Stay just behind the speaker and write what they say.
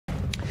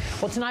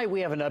Well, tonight we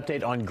have an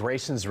update on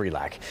Grayson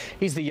Zrelak.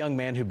 He's the young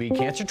man who beat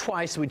cancer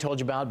twice that we told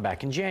you about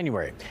back in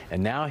January.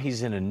 And now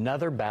he's in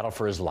another battle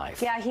for his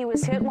life. Yeah, he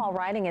was hit while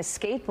riding his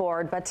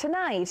skateboard, but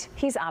tonight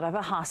he's out of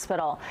the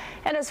hospital.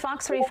 And as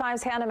Fox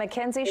 35's Hannah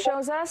McKenzie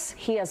shows us,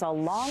 he has a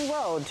long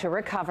road to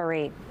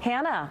recovery.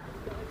 Hannah.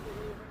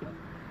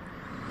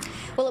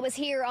 Well, it was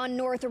here on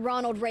North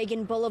Ronald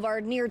Reagan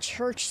Boulevard near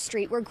Church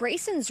Street where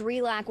Grayson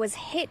Zrelak was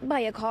hit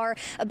by a car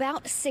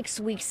about 6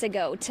 weeks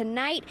ago.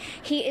 Tonight,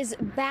 he is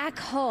back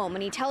home,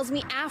 and he tells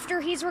me after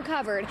he's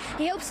recovered,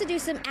 he hopes to do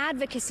some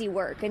advocacy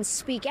work and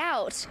speak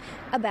out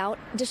about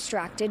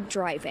distracted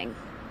driving.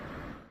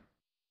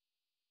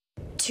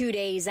 2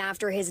 days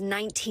after his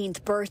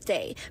 19th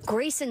birthday,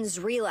 Grayson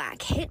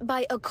Zrelak hit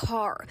by a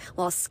car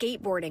while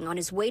skateboarding on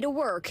his way to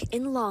work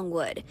in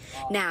Longwood.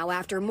 Now,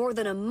 after more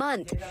than a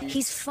month,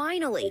 he's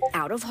finally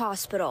out of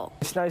hospital.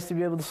 It's nice to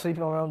be able to sleep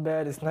in my own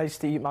bed. It's nice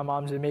to eat my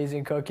mom's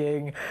amazing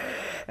cooking.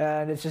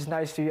 And it's just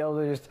nice to be able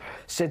to just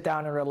sit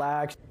down and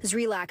relax.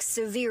 Zrelak's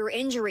severe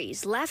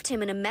injuries left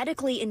him in a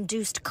medically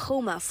induced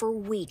coma for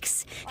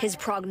weeks. His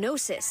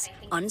prognosis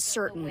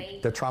uncertain.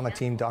 The trauma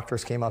team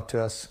doctors came up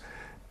to us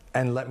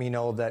and let me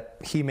know that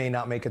he may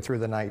not make it through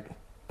the night.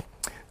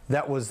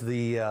 That was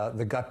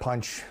the gut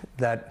punch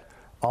that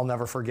I'll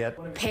never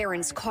forget.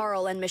 Parents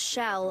Carl and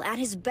Michelle at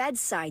his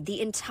bedside the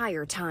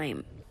entire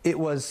time. It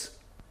was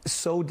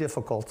so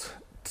difficult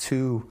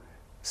to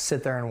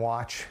sit there and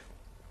watch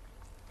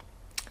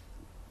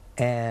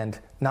and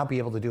not be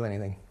able to do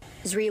anything.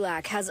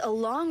 Zrelak has a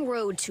long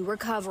road to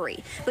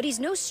recovery, but he's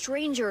no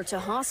stranger to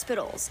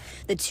hospitals.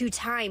 The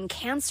two-time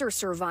cancer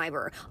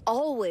survivor,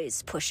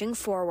 always pushing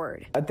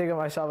forward. I think of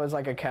myself as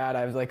like a cat.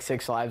 I have like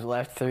 6 lives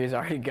left, 3 is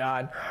already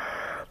gone.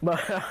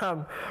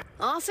 But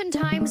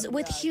oftentimes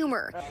with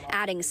humor,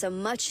 adding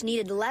some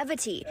much-needed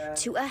levity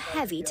to a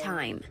heavy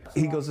time.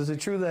 He goes, "Is it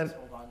true that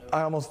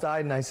I almost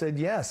died?" And I said,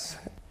 "Yes."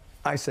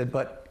 I said,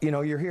 "But, you know,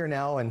 you're here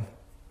now." And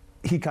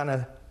he kind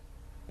of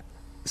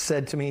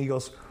said to me, he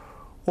goes,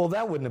 "Well,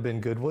 that wouldn't have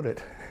been good, would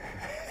it?"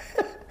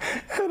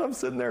 And I'm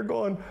sitting there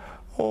going,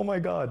 oh my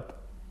God.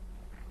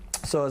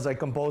 So as I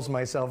composed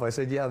myself, I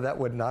said, yeah, that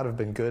would not have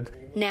been good.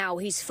 Now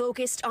he's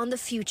focused on the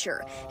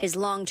future, his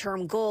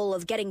long-term goal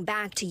of getting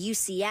back to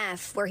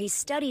UCF, where he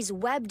studies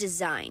web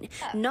design,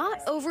 not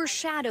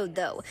overshadowed,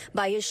 though,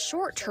 by his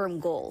short-term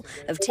goal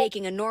of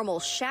taking a normal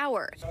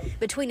shower.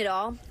 Between it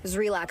all,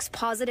 Zrelak's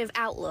positive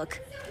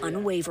outlook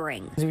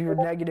unwavering. If you're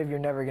negative, you're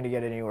never going to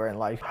get anywhere in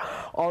life.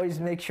 Always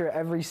make sure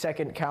every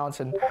second counts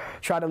and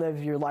try to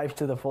live your life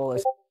to the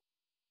fullest.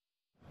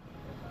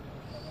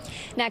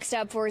 Next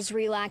up for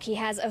Zrelak, he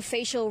has a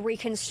facial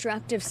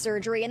reconstructive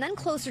surgery, and then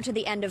closer to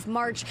the end of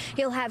March,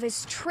 he'll have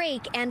his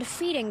trach and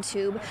feeding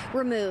tube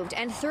removed.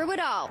 And through it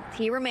all,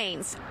 he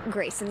remains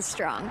Grayson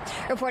strong.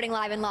 Reporting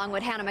live in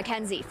Longwood, Hannah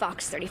McKenzie,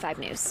 Fox 35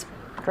 News.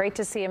 Great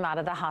to see him out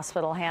of the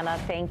hospital, Hannah.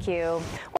 Thank you.